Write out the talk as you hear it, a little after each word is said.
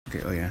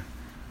Okay. Oh yeah.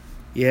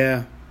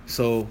 Yeah.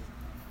 So,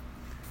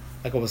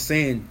 like I was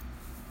saying,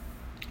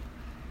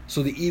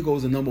 so the ego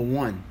is the number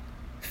one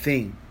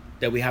thing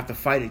that we have to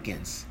fight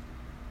against,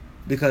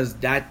 because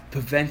that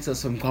prevents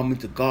us from coming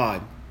to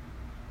God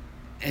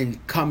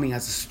and coming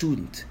as a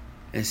student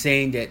and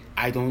saying that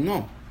I don't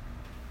know.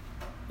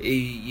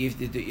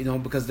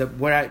 Because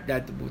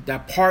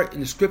that part in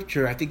the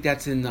scripture, I think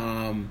that's in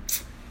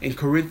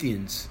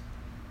Corinthians.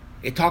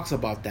 It talks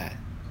about that,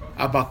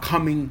 about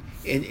coming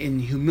in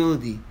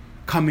humility,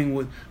 coming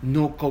with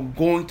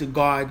going to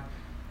God,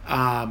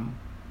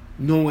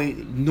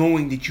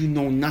 knowing that you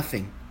know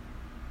nothing,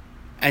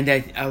 and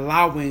that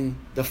allowing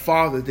the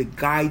Father to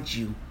guide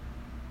you.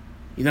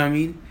 You know what I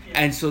mean? Yeah.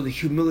 And so the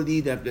humility,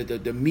 the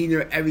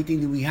demeanor, everything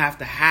that we have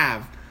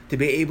to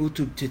be able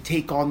to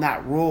take on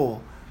that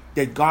role,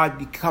 that God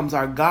becomes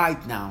our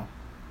guide now,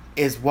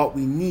 is what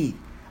we need.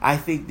 I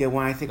think that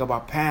when I think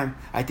about Pam,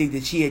 I think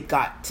that she had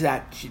got to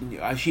that.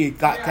 She had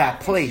got to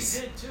that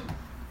place. She did too.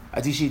 I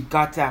think she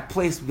got to that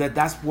place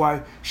that's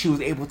why she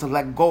was able to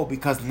let go,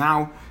 because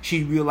now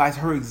she realized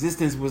her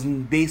existence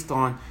wasn't based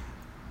on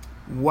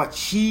what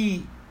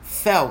she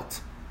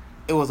felt.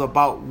 It was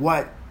about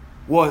what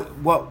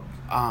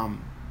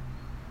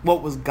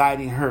was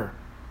guiding her,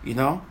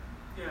 Yeah.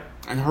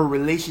 and her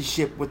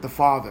relationship with the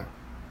Father,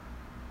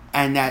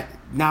 and that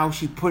now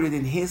she put it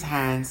in His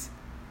hands,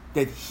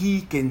 that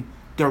He can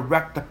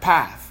direct the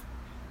path,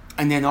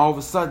 and then all of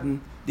a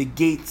sudden the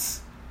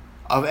gates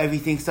of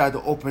everything started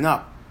to open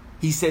up.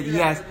 He said he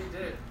has.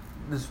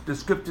 The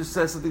scripture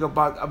says something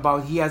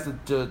about he has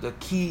the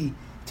key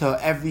to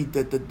every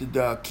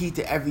the key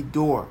to every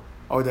door,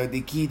 or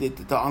the key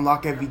to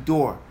unlock every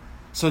door.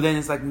 So then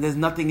it's like there's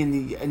nothing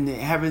in the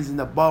heavens and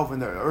above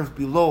and the earth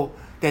below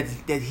that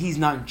He's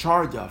not in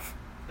charge of.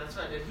 That's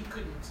right. That He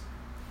couldn't.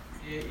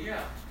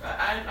 Yeah.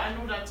 I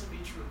know that to be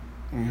true.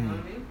 Mm-hmm. You know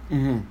what I mean?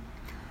 Mm-hmm.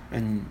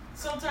 And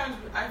sometimes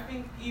I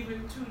think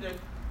even too that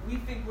we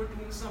think we're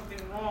doing something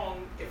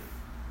wrong if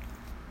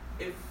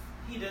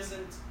He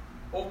doesn't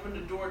open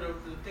the door to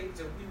the things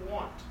that we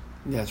want.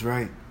 That's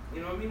right.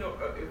 You know what I mean? Or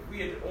if we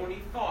had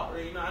only thought,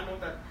 I know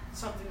that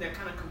something that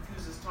kind of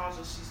confuses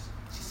Tasha.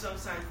 She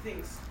sometimes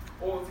thinks,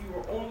 if you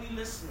were only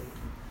listening,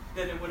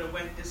 then it would have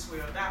went this way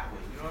or that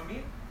way. You know what I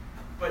mean?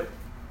 But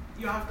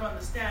you have to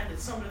understand that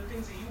some of the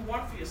things that you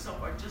want for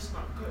yourself are just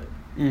not good.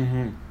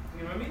 Mm-hmm.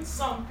 You know what I mean?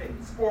 Some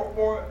things,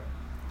 or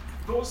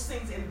those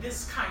things in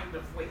this kind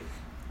of way.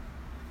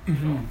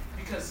 Mm-hmm.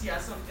 Because He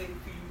has something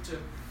for you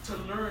to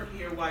learn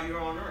here while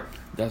you're on earth.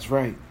 That's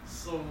right.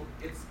 So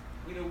it's,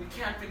 we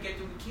can't forget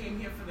that we came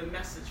here for the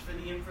message, for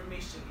the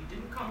information. He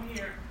didn't come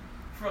here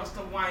for us to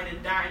whine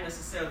and die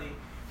necessarily.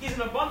 He's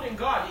an abundant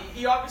God.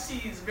 He obviously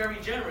is very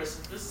generous.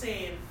 I'm just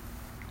saying,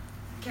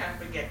 you can't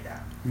forget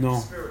that. No.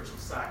 The spiritual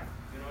side.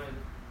 And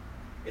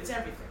it's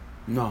everything.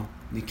 No,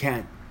 you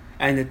can't.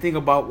 And the thing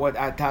about what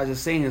Taj is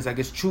saying is like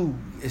it's true.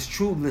 It's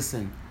true.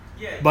 Listen.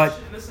 Yeah. But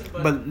listen,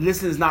 but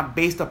listen is not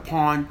based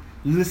upon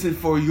listen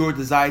for your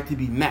desire to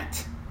be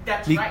met.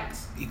 That's right.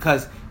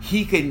 Because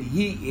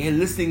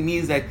listening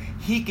means that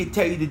He can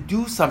tell you to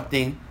do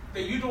something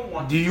that you don't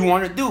want. Do you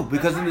want to do?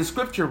 Because in the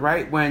scripture,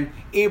 right, when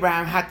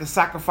Abraham had to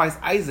sacrifice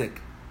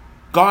Isaac,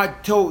 God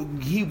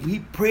he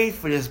prayed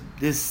for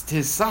this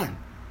his son.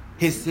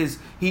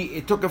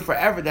 It took him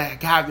forever to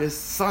have this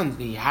son.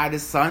 He had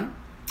his son,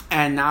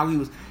 and now he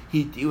was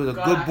a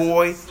good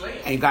boy,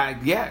 and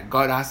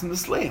God asked him to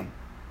slay him.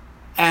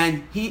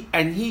 And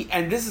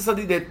this is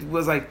something that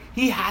was like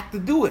he had to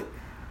do it.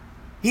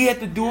 He had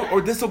to do it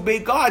or disobey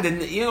God.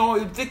 And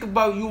you think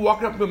about you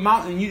walking up the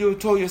mountain, and you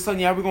told your son,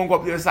 "Yeah, we're gonna go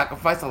up there and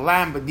sacrifice a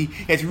lamb," but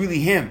it's really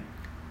him.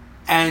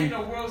 And in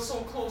a world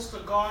so close to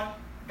God,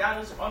 that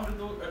is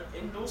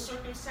in those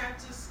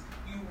circumstances,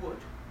 you would.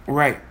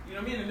 Right. You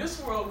know what I mean? In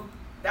this world,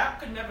 that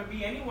could never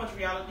be anyone's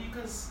reality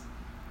because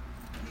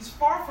He's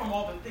far from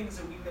all the things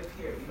that we live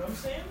here. You know what I'm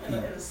saying? In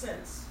a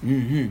sense.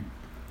 Mm-hmm.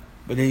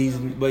 But then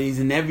he's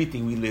in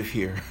everything we live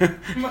here. I'm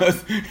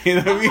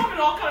talking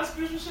all kind of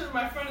spiritual shit, and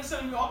my friend is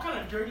sending me all kind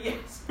of dirty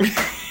ass.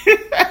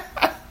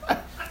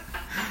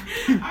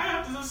 I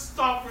have to just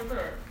stop with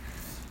her.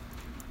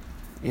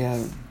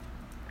 Yeah.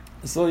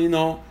 So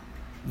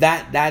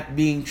that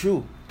being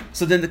true.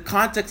 So then the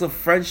context of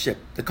friendship,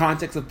 the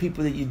context of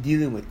people that you're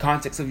dealing with,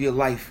 context of your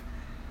life,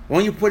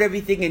 when you put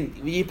everything in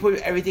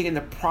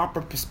the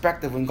proper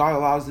perspective, when God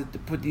allows it to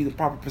put you in the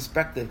proper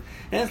perspective,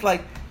 and it's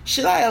like,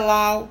 should I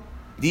allow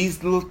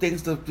these little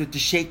things to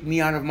shake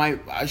me out of my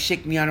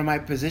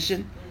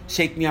position,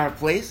 shake me out of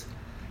place?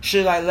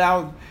 Should I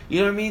allow, you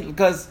know what I mean?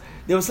 Because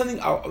there was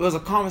a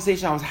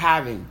conversation I was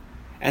having,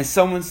 and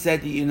someone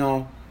said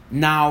that,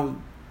 now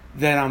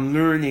that I'm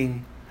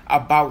learning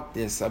about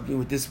this,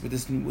 with this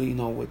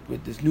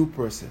new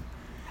person,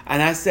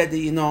 and I said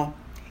that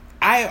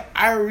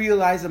I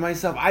realized to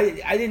myself I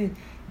didn't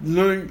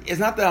learn. It's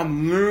not that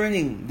I'm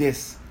learning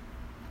this.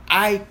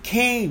 I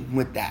came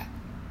with that.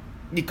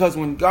 Because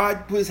when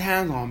God put His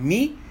hands on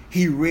me,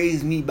 He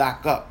raised me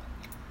back up,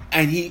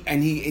 and he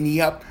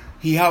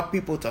helped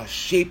people to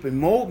shape and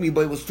mold me.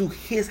 But it was through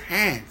His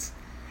hands,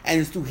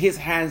 and it's through His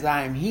hands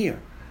I am here.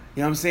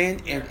 You know what I'm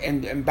saying?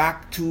 And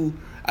back to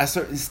a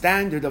certain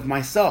standard of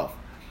myself.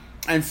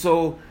 And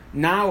so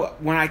now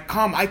when I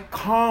come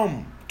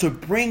to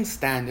bring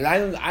standard.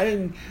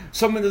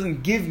 Someone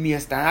doesn't give me a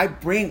standard. I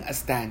bring a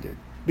standard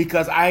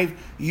because I've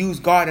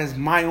used God as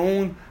my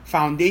own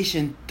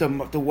foundation to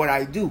what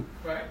I do.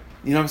 Right.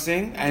 You know what I'm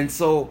saying? And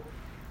so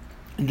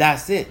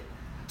that's it.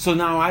 So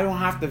now I don't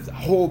have to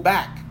hold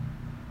back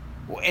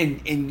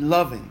in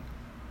loving.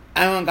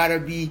 I don't gotta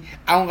be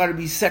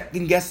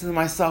second guessing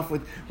myself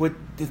with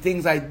the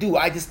things I do.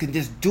 I just can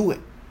just do it.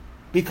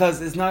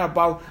 Because it's not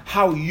about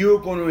how you're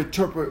going to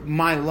interpret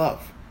my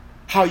love.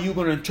 How you're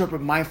going to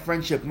interpret my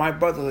friendship, my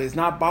brotherhood. It's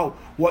not about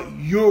what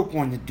you're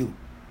going to do.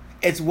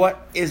 It's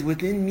what is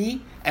within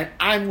me, and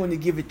I'm going to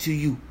give it to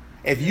you.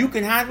 If you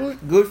can handle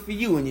it, good for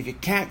you. And if you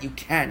can't, you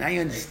can't. I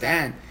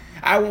understand.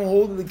 I won't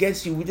hold it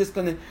against you. We're just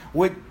going to,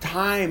 with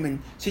time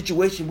and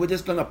situation, we're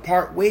just going to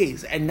part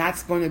ways. And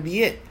that's going to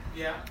be it.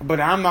 Yeah. But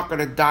I'm not going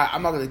to die.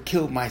 I'm not going to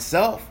kill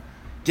myself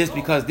just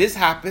because this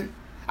happened.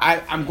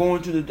 I'm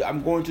going to the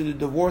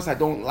divorce. I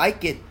don't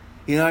like it.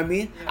 You know what I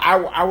mean?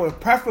 Yeah. I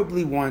would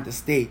preferably want to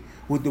stay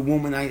with the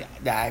woman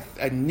that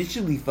I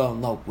initially fell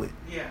in love with.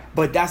 Yeah.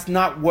 But that's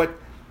not what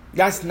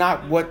And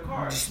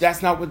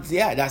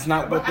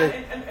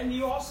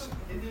you also,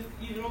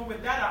 you know,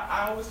 with that,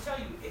 I always tell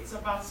you, it's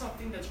about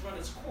something that's run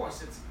its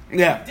course. You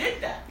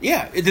did that.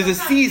 Yeah, it is a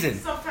season.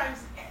 Sometimes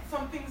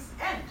some things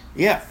end.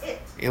 Yeah. That's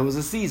it. It was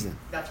a season.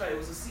 That's right, it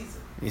was a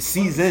season. It's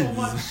seasons.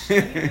 So much, you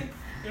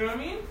know what I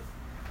mean?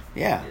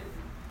 Yeah.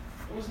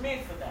 It was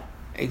made for that.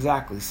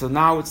 Exactly. So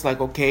now it's like,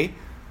 okay,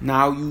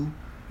 now you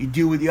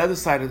deal with the other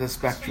side of the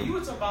spectrum. For you,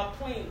 it's about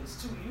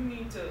planes, too. You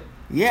need to...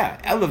 Yeah,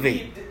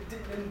 elevate.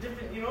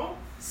 Different, you know,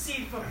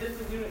 see from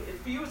different... You know,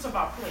 for you, it's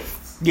about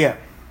planes. Yeah.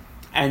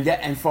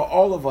 And for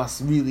all of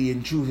us, really,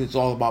 in truth, it's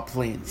all about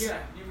planes. Yeah,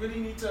 you really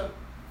need to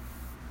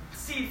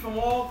see from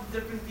all the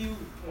different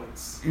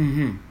viewpoints.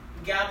 Mm-hmm.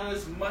 Gather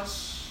as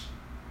much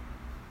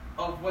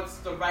of what's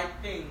the right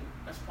thing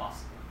as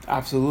possible.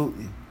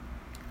 Absolutely.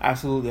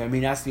 Absolutely. I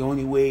mean, that's the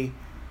only way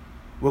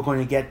we're going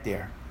to get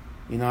there.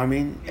 You know what I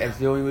mean? Yeah. It's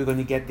the only way we're going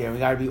to get there. We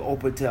got to be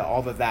open to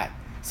all of that.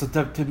 So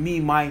to me,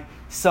 my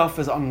self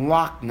is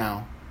unlocked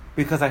now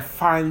because I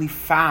finally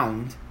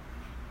found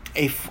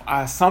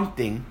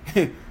something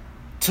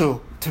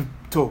to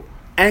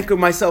anchor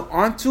myself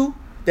onto.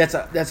 That's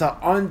an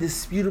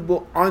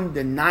undisputable,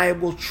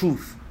 undeniable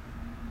truth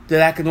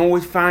that I can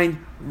always find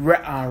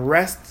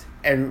rest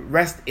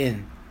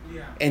in.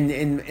 Yeah.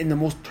 In the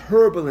most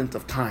turbulent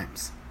of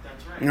times.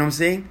 That's right. You know what I'm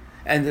saying?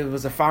 And there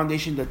was a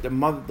foundation that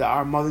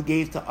our mother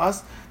gave to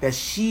us, that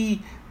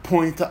she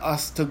pointed to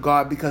us to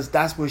God because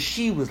that's where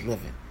she was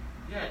living.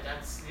 Yeah,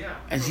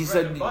 And she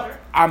said,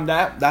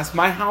 that's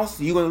my house,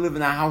 you're going to live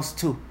in that house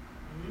too.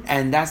 Mm-hmm.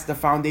 And that's the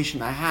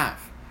foundation I have.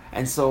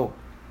 And so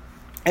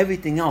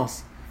everything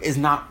else is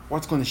not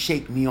what's going to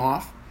shake me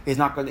off. It's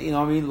not going to, you know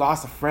what I mean?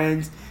 Loss of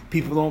friends,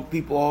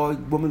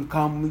 women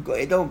come, we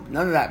go.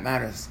 None of that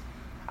matters.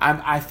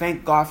 I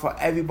thank God for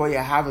everybody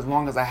I have as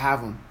long as I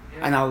have them.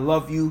 Yeah. And I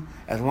love you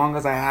as long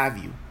as I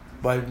have you.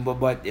 But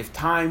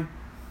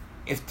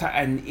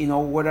and you know,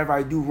 whatever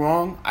I do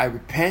wrong, I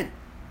repent.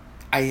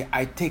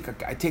 I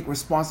take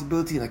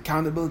responsibility and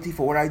accountability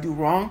for what I do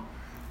wrong,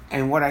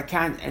 and what I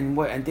can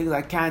and things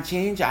I can't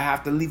change, I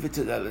have to leave it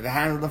to the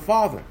hand of the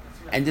Father,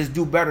 and just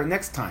do better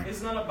next time.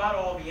 It's not about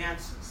all the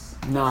answers.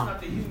 No. It's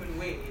not the human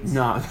way.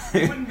 No.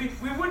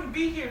 we wouldn't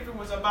be here if it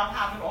was about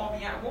having all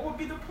the answers. What would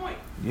be the point?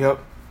 Yep.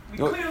 We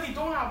clearly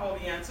don't have all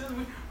the answers.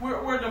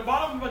 We're at the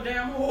bottom of a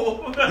damn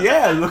hole.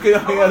 Yeah, looking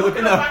up.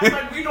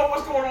 Like we know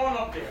what's going on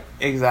up there.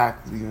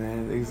 Exactly,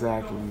 man.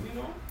 Exactly. You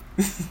know?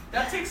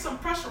 That takes some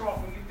pressure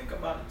off when you think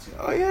about it too.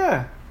 Oh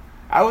yeah,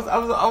 I was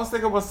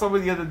thinking about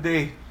somebody the other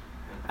day,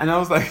 and I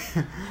was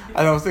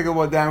thinking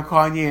about damn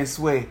Kanye and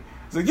Sway.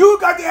 So you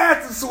got the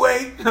answers,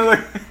 Sway.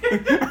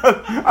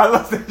 I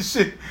love that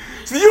shit.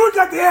 So you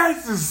got the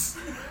answers.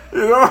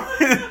 You know,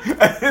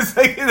 it's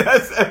like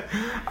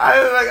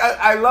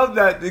I love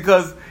that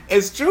because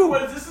it's true.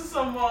 What is this? Is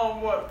some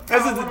what?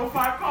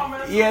 105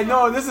 comments? Yeah,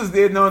 no, this is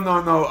it. No.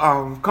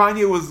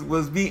 Kanye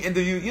was being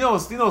interviewed. You know,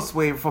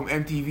 Sway from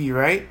MTV,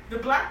 right? The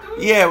black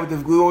dude. Yeah, with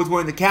the always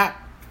wearing the cap.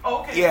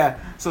 Oh, okay. Yeah,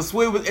 so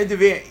Sway was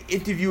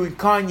interviewing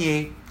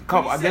Kanye.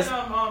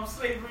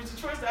 Slavery is a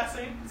choice. That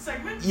same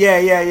segment. Yeah.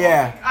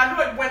 Okay. I know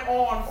it went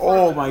on.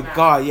 Oh my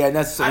God, yeah,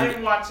 that's. I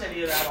didn't watch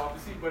any of that,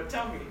 obviously, but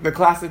tell me. The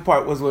classic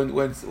part was when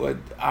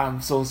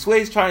so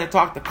Sway's trying to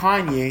talk to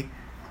Kanye,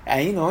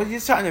 and you know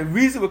he's trying to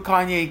reason with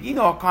Kanye. You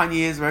know how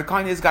Kanye is, right?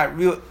 Kanye's got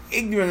real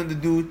ignorant of the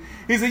dude.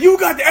 He said, "You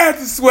got the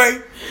answers,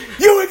 Sway.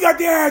 You ain't got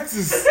the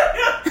answers."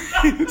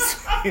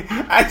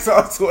 I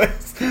saw Sway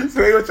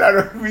was trying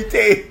to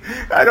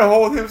trying to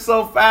hold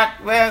himself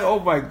back, man. Oh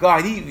my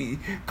God,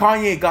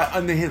 Kanye got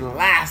under his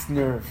last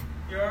nerve.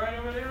 You alright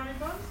over there, honey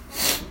buns?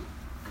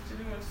 What you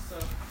doing with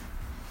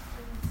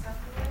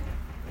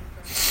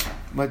yourself?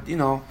 But you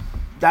know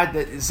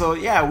so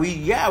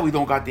we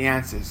don't got the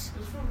answers.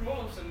 There's fruit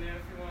roll-ups in there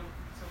if you want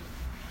some.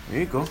 There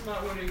you go. That's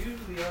not where they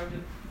usually are.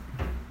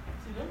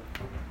 See them?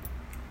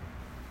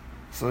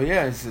 So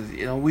yeah,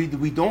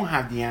 we don't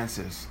have the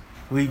answers.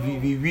 We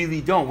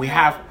really don't. We No,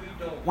 have we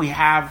don't. we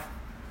have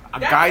a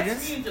That guidance.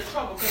 gets me into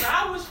trouble because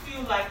I always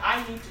feel like I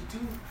need to do,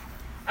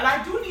 and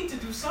I do need to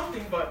do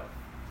something, but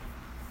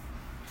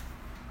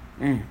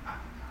Mm,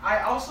 I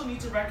also need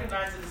to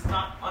recognize that it's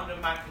not under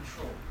my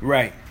control.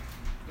 right.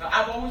 Now,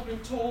 I've always been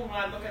told when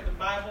I look at the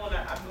Bible and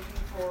I'm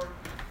looking for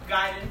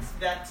guidance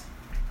that,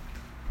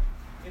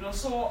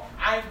 so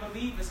I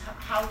believe is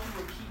how He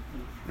will keep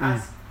me.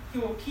 As He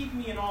will keep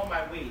me in all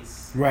my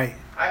ways. Right.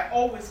 I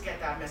always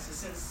get that message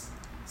since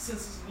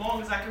as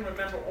long as I can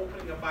remember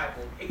opening a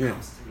Bible, it Yeah.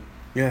 comes to me.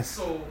 Yes.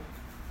 So,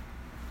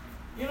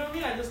 you know what I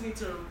mean? I just need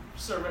to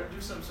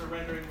do some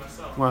surrendering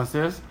myself. What's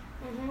this?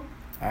 Mm-hmm.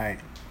 All right.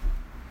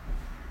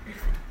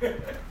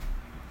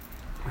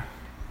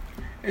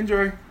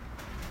 Enjoy.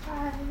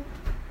 Bye.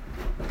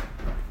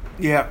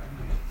 Yeah.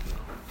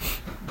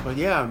 But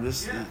yeah,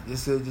 just Yeah.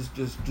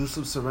 just do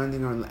some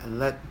surrendering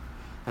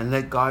and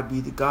let God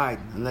be the guide,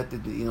 and let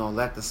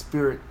the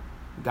Spirit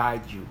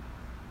guide you,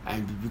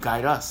 and you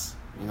guide us.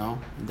 And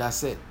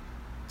that's it.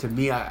 To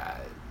me,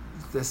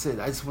 that's it.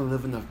 I just want to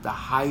live in the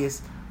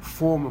highest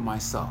form of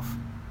myself.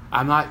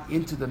 I'm not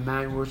into the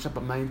man worship.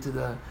 I'm not into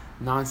the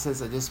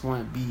nonsense. I just want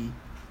to be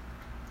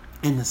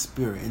in the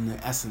Spirit, in the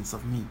essence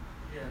of me,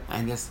 Yeah.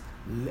 and just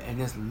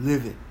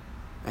live it,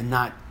 and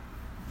not,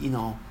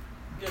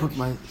 put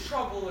my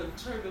trouble and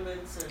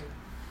turbulence, and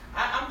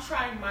I'm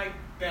trying my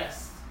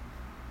best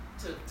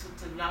to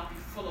not be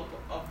full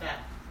of that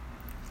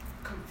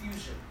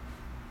confusion.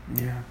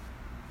 yeah.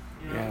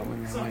 Yeah,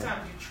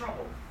 Sometimes you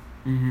trouble.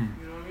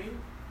 Mm-hmm. You know what I mean?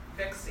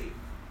 Vexate.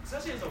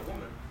 Especially as a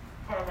woman.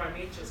 Part of our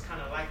nature is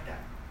kind of like that.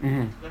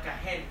 Mm-hmm. Like a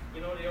hen.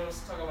 They always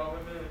talk about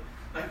women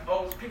like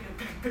always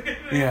picking.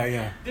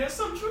 Yeah. There's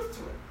some truth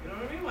to it. You know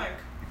what I mean? Like,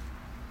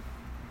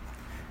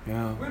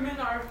 Yeah. women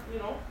are,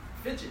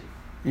 fidgety.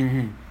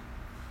 Mm-hmm.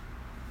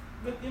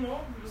 But,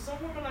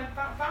 some women like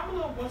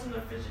Pamela wasn't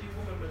a fidgety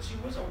woman, but she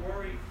was a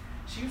worry.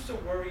 She used to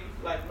worry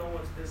like no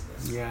one's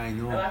business. Yeah, I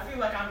know. And I feel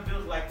like I'm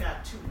built like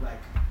that too.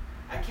 Like,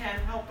 I can't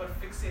help but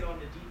fixate on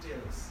the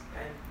details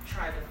and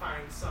try to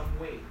find some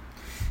way.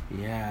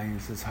 Yeah,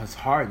 it's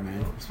hard,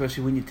 man.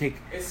 Especially when you take.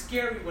 It's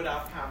scary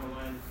without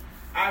Pamela, and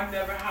I've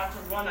never had to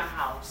run a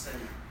house, and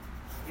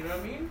you know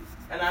what I mean.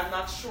 And I'm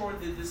not sure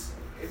that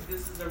if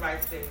this is the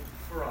right thing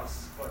for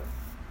us. But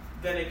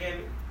then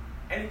again,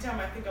 anytime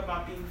I think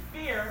about being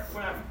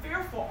when I'm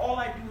fearful, all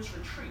I do is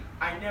retreat.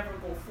 I never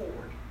go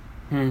forward.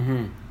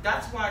 Mm-hmm.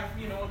 That's why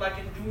like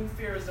in Doom,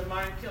 fear is the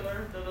mind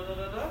killer.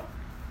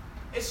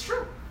 It's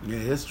true. Yeah,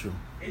 it's true.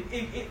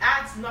 It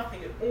adds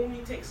nothing. It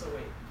only takes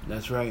away.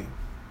 That's right.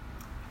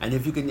 And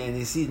if you can, and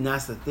you see, and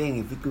that's the thing.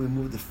 If you can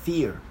remove the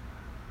fear,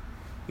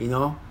 if That's you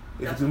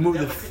what remove the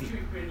the devil can fear,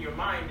 keep in your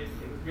mind and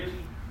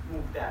really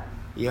move that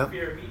yep,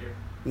 fear meter.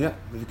 yep.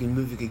 If you can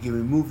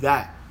remove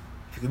that.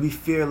 If you can be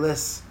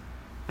fearless,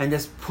 and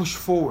just push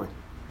forward.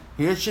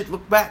 Hear shit,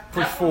 look back,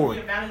 push That's forward. one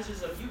of the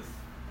advantages of youth.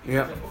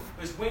 Yeah.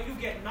 Because when you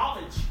get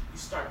knowledge, you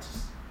start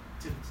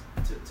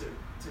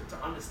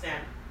to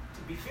understand,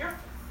 to be fearful.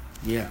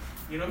 Yeah.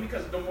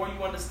 Because the more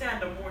you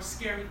understand, the more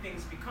scary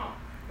things become.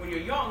 When you're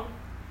young,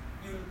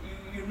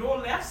 you know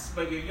less,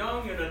 but you're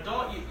young, you're an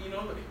adult,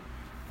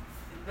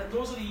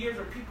 those are the years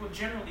where people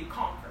generally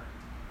conquer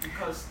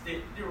because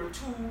they were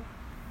too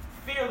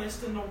fearless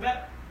to know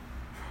better.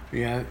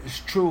 Yeah, it's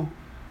true.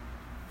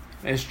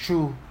 It's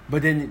true.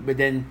 But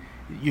then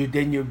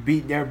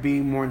they're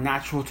being more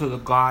natural to the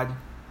God.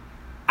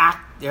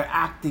 They're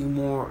acting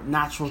more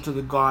natural to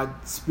the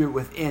God spirit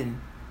within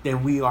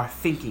than we are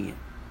thinking it.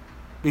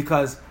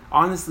 Because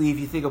honestly, if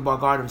you think about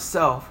God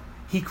Himself,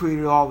 He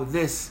created all of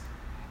this,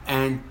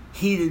 and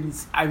He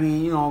didn't.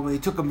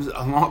 It took Him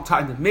a long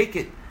time to make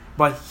it,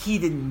 but He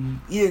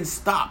didn't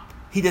stop.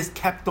 He just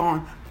kept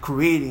on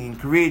creating and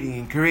creating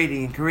and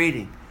creating and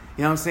creating.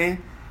 You know what I'm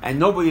saying? And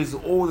nobody is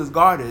as old as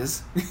God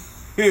is.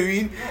 You know what I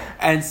mean?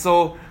 And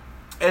so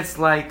it's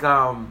like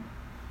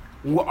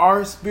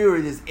our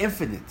spirit is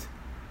infinite.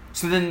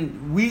 So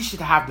then we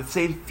should have the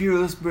same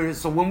fearless spirit.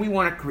 So when we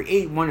want to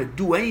create, want to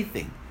do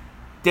anything,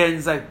 then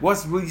it's like,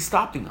 what's really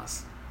stopping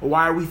us? Or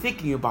why are we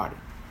thinking about it?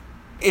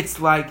 It's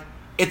like,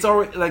 it's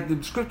already, like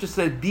the scripture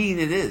said, being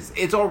it is.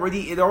 It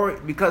already,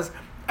 because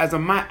as a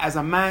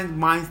man's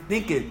mind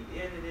thinketh,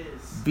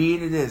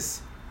 being it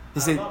is.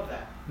 I love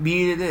that.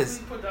 Being it is.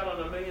 Please put that on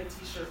 1 million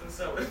t-shirts and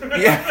sell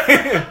it.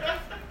 Yeah.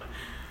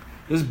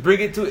 Just bring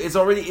it to, it's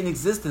already in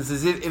existence.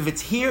 As if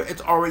it's here,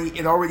 it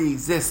already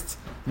exists.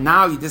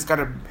 Now you just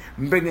gotta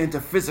bring it into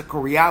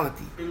physical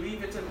reality.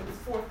 Believe it to move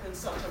forth in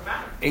such a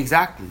manner.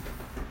 Exactly.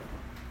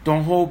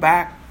 Don't hold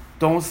back.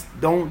 Don't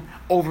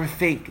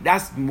overthink.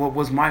 That's what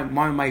was one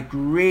of my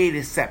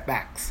greatest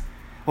setbacks.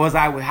 Was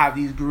I would have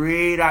these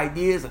great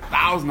ideas,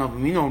 1,000 of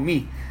them. You know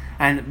me,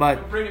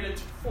 but bring it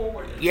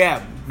forward.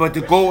 Yeah, but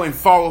to go and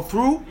follow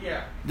through.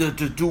 Yeah. To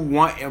do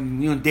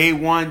one, day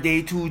 1,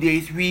 day 2, day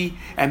 3,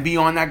 and be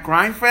on that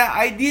grind for that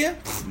idea.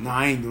 No,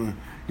 I ain't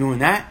doing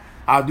that.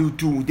 I'll do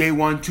day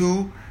 1,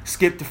 2,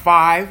 skip to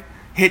 5,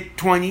 hit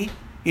 20,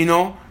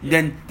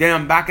 then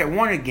I'm back at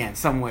 1 again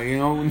somewhere, you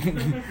know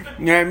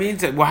what I mean?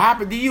 So, what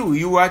happened to you?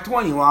 You were at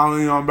 20. Well,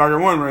 I'm back at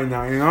 1 right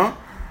now,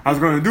 I was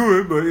going to do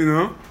it,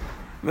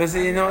 but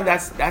see,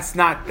 that's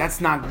not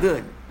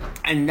good,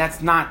 and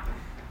that's not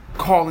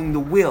calling the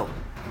will.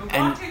 But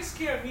God takes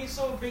care of me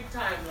so big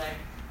time. Like,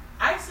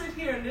 I sit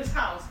here in this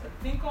house and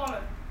think all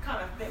the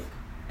kind of think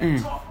and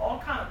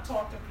talk to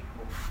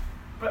people.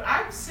 But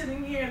I'm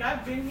sitting here and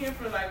I've been here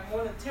for like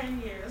more than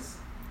 10 years.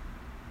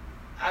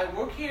 I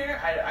work here.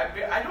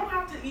 I don't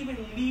have to even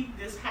leave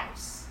this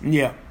house.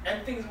 Yeah.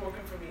 And things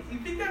working for me. You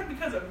think that's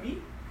because of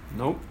me?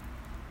 Nope.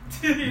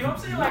 You know what I'm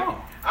saying? No. Like,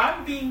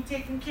 I'm being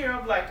taken care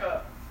of like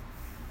a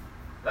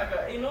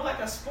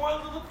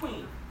spoiled little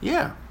queen.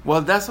 Yeah.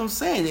 Well, that's what I'm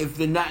saying.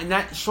 And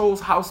that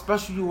shows how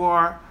special you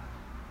are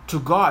to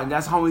God. And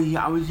that's how he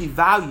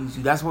values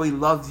you. That's how he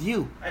loves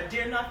you. I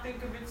dare not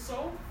think of it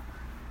so.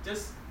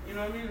 Just, you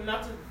know what I mean?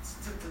 Not to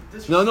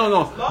disrespect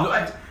No. his love.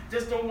 I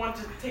just don't want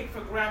to take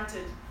for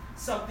granted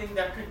something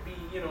that could be,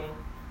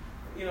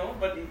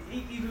 but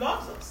he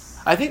loves us.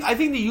 I think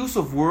the use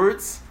of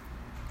words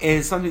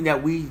is something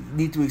that we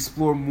need to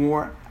explore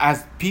more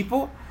as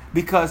people,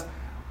 because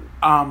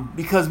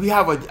we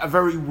have a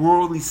very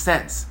worldly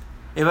sense.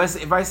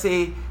 If I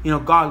say,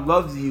 God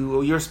loves you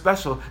or you're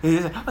special, and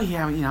you say, oh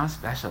yeah, I'm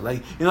special,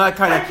 like, that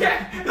kind of,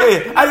 yeah,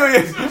 I know,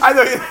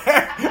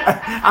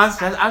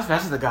 I'm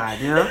special to God,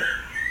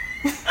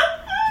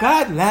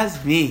 God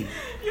loves me.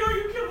 Yo,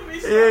 you killing me.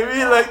 Yeah, I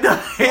mean, like, no,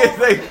 it's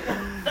like,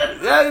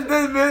 that's you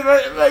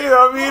know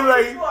what I mean,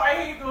 like, I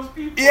hate those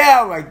people.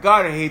 Yeah, oh my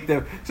God, I hate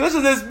them. So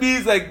this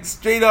means like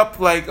straight up,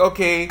 like,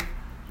 okay,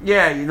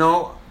 yeah,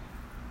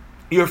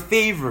 you're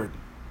favored.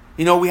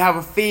 We have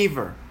a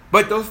favor.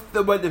 But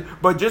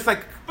just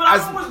like. But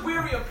I'm always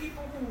weary of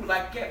people who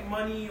like get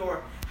money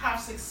or have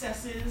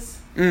successes.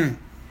 When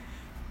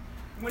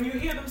you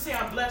hear them say,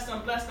 I'm blessed,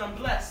 I'm blessed, I'm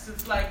blessed,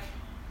 it's like,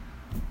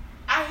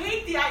 I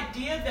hate the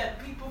idea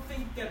that people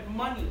think that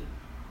money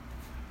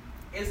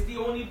is the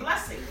only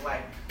blessing.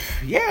 Like,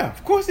 yeah,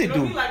 of course they do. What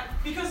I mean? Like,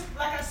 because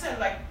like I said,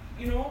 like,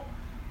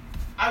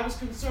 I was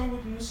concerned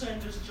with Musa and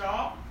this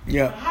job.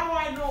 Yeah. But how do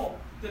I know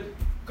that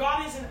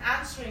God isn't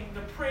answering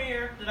the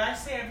prayer that I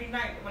say every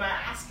night when I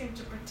ask him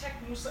to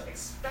protect Musa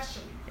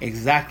especially?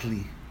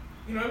 Exactly.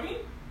 You know what I mean?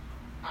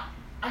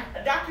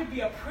 That could be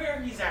a prayer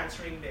he's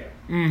answering there.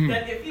 Mm-hmm.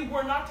 That if he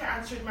were not to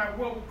answer it, my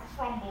world would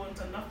crumble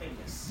into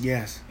nothingness.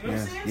 Yes. You know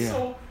what I'm saying? Yeah.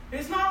 So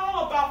it's not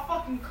all about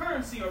fucking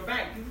currency or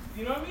bank.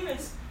 You know what I mean?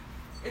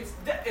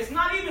 It's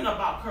not even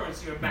about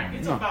currency or bank.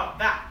 It's about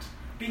that.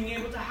 Being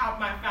able to have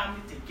my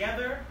family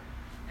together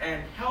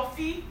and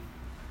healthy.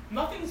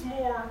 Nothing's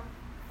more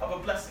of a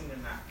blessing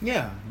than that.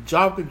 Yeah.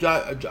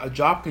 A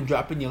job can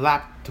drop in your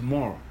lap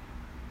tomorrow.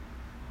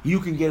 You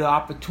can get an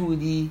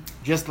opportunity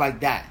just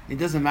like that. It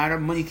doesn't matter.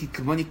 Money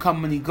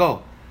come, money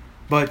go.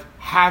 But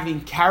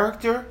having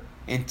character,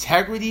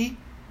 integrity,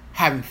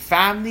 having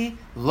family,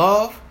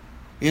 love,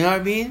 you know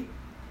what I mean?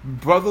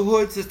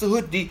 Brotherhood,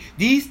 sisterhood,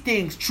 these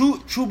things,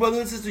 true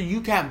brotherhood, sister, you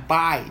can't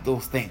buy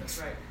those things. That's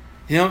right.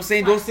 You know what I'm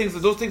saying? Those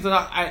things are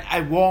not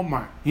at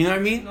Walmart. You know what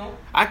I mean? No.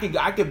 I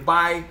could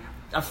buy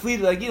a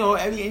fleet, like,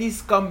 any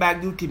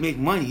scumbag dude can make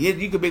money.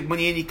 You can make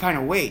money any kind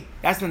of way.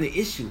 That's not the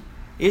issue.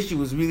 The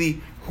issue is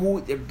really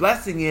who the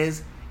blessing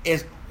is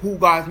who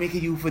God's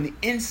making you from the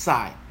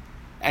inside.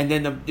 And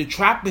then the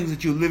trappings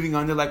that you're living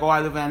under, like,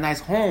 I live in a nice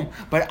home,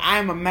 but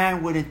I'm a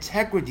man with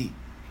integrity.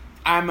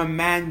 I'm a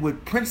man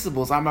with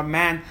principles. I'm a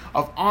man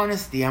of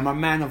honesty. I'm a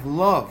man of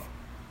love,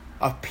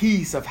 of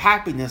peace, of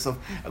happiness, of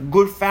a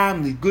good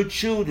family, good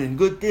children,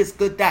 good this,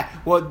 good that.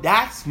 Well,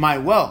 that's my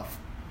wealth.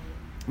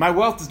 My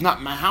wealth is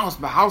not my house.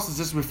 My house is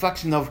just a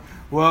reflection of,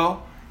 I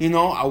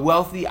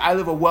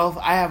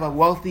have a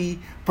wealthy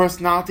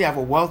personality. I have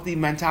a wealthy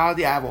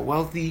mentality. I have a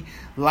wealthy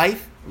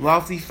life,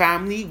 wealthy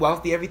family,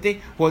 wealthy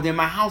everything. Well, then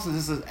my house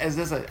is just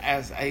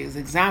as an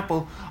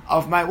example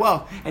of my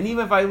wealth. And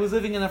even if I was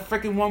living in a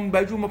freaking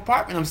 1-bedroom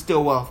apartment, I'm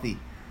still wealthy.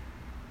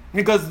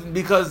 Because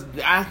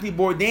Anthony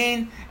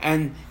Bourdain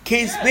and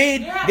Kate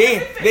Spade,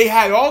 they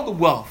had all the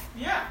wealth.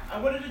 Yeah,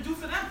 and what did it do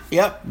for them?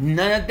 Yep,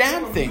 none of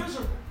damn thing.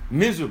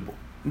 Miserable.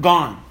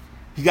 Gone.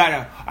 You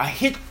got a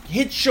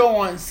hit show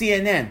on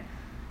CNN.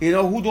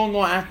 Who don't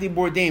know Anthony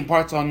Bourdain?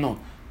 Parts unknown.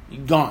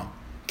 Gone.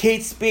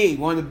 Kate Spade,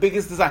 one of the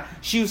biggest designers.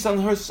 She was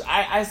selling her.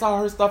 I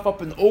saw her stuff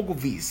up in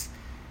Ogilvy's.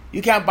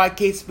 You can't buy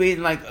Kate Spade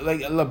in like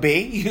La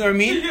Bay. You know what I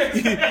mean?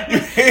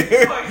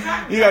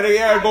 You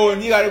gotta go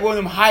in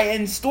them high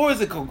end stores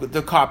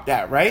to cop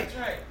that, right? That's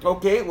right.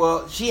 Okay,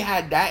 well, she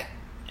had that,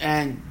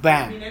 and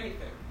bam. Doesn't mean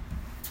anything.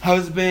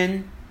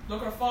 Husband.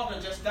 Look, her father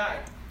just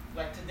died,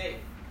 like today.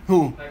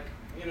 Who?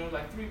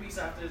 Like 3 weeks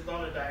after his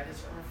daughter died, her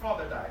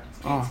father died.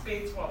 Kate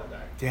Spade's father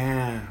died.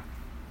 Damn.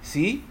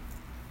 See? You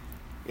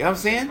know what I'm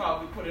saying?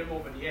 Probably put him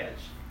over the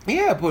edge.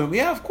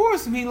 Yeah, of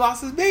course. He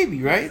lost his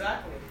baby, right?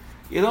 Exactly.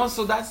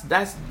 So that's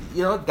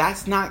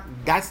not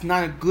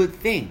a good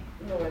thing.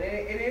 No,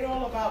 it ain't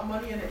all about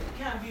money, and it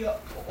can't be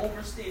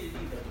overstated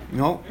either.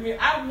 No. I mean,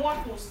 I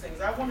want those things.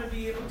 I want to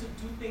be able to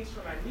do things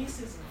for my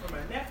nieces and for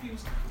my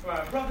nephews, for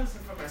my brothers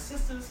and for my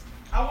sisters.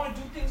 I want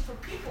to do things for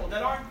people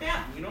that aren't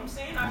them. You know what I'm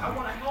saying? I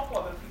want to help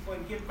other people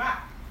and give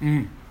back.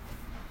 Mm.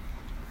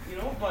 You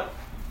know, but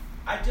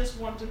I just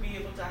want to be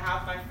able to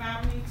have my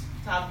family,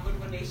 to have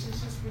good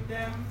relationships with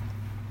them.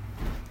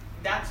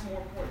 That's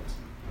more important.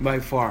 By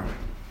far.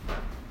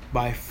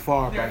 By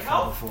far, Their by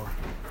far, health, before.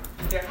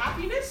 their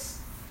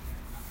happiness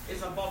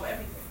is above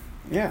everything.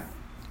 Yeah.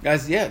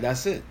 That's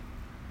it.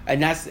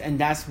 And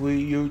that's where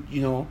you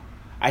know,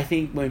 I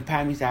think when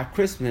Pam used to have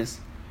Christmas,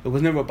 it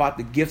was never about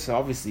the gifts,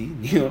 obviously.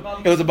 You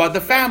know, it was about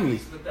the family.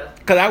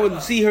 Because I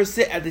would see her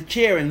sit at the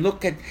chair and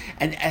look at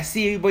and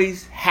see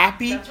everybody's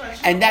happy,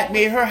 and that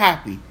made her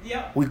happy.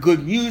 Yep. With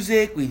good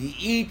music, we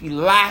eat, we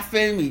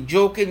laughing, we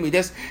joking, we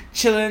just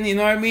chilling. You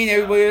know what I mean?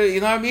 Everybody, you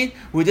know what I mean?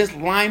 We're just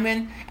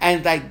liming,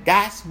 and like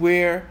that's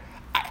where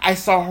I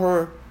saw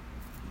her.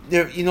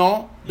 There, you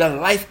know, the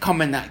life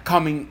coming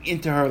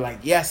into her. Like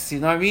yes, you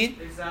know what I mean?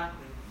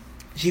 Exactly.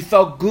 She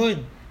felt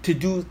good to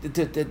do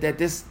that.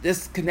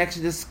 This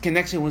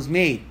connection was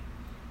made.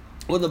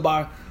 It wasn't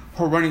about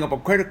her running up a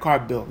credit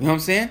card bill. You know what I'm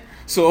saying?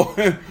 So,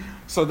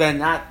 so then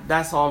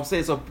that's all I'm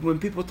saying. So when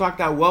people talk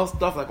that wealth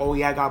stuff, like oh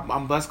yeah,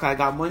 I'm blessed because I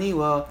got money.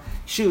 Well,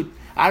 shoot,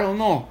 I don't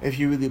know if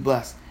you're really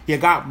blessed. You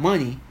got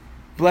money.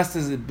 Blessed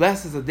is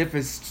a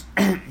different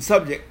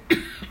subject.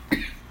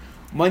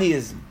 Money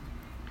is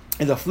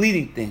a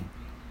fleeting thing,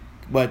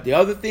 but the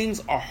other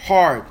things are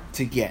hard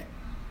to get.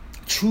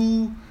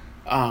 True.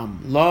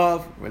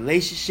 Love,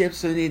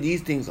 relationships, and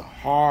these things are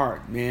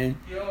hard, man.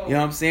 You know what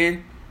I'm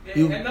saying?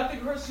 And nothing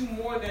hurts you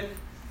more than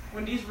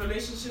when these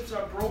relationships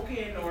are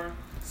broken or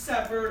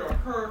severed or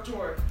hurt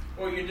or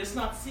you're just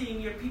not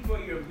seeing your people,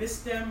 you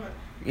miss them.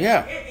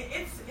 Yeah.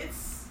 It's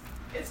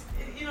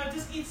you know, it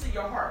just eats at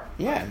your heart.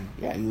 Yeah,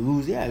 you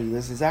lose. Yeah,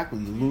 that's exactly.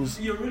 You lose.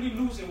 You're really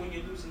losing when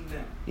you're losing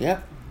them.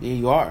 Yep. Yeah,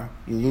 you are.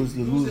 You lose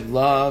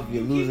love.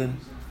 You're losing.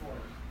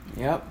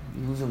 Yep,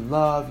 you're losing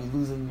love, you're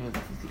losing your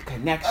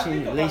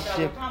connection,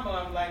 relationship. About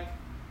Pamela, I'm like,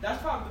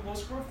 that's probably the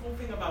most hurtful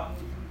thing about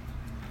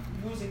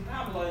losing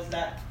Pamela is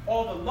that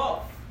all the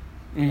love,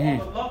 all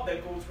the love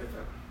that goes with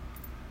her.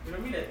 You know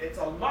what I mean? It's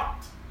a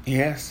lot.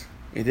 Yes,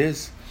 it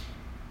is.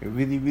 It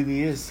really,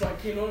 really is. It's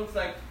like, you know, it's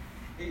like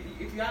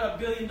if you had $1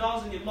 billion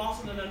and you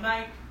lost it in a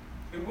night,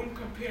 it wouldn't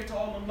compare to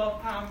all the love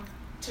Pam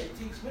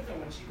takes with her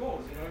when she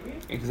goes. You know what I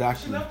mean?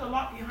 Exactly. She left a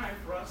lot behind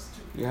for us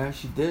too. Yeah,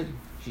 she did.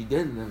 She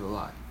did live a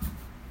lot.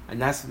 And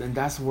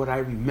that's what I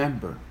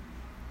remember,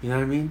 you know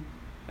what I mean,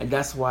 and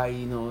that's why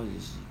you know,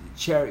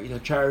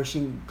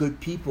 cherishing good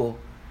people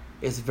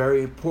is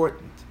very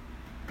important,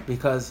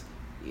 because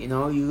you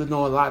know you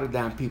know a lot of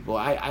damn people.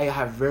 I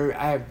have very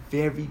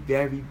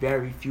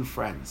very few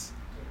friends,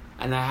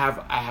 and I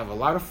have a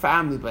lot of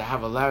family, but I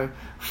have a lot of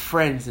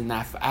friends in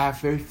that. I have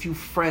very few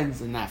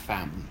friends in that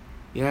family,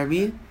 you know what I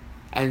mean,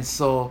 and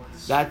so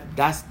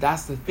that's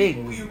the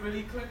thing. People you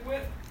really click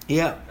with.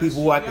 Yeah,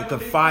 people who I can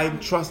confide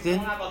and trust in. We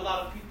don't have a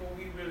lot of people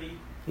we really.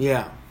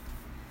 Yeah,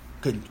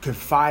 could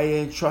confide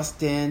in,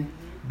 trust in,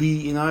 be,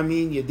 you know what I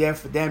mean? You're there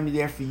for them, you're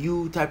there for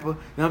you, type of, you know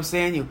what I'm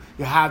saying? You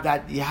have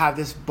that, you have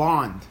this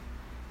bond.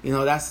 You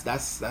know, that's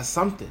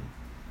something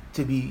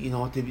to be, you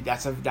know,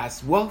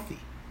 that's wealthy,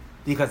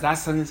 because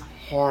that's something that's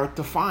hard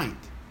to find.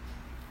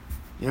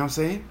 You know what I'm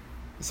saying?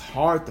 It's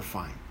hard to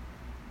find.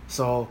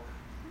 So,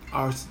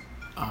 yeah.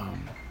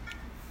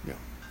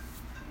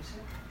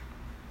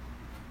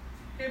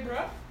 Hey,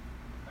 bro.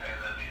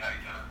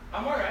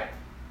 I'm alright.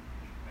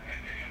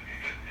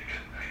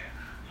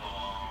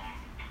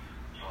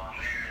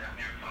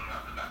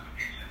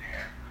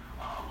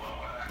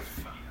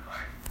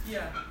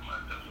 Yeah.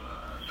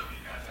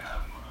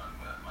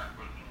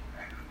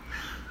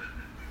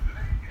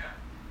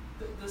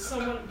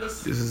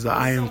 This is the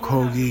I Am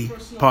Kogi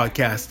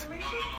podcast.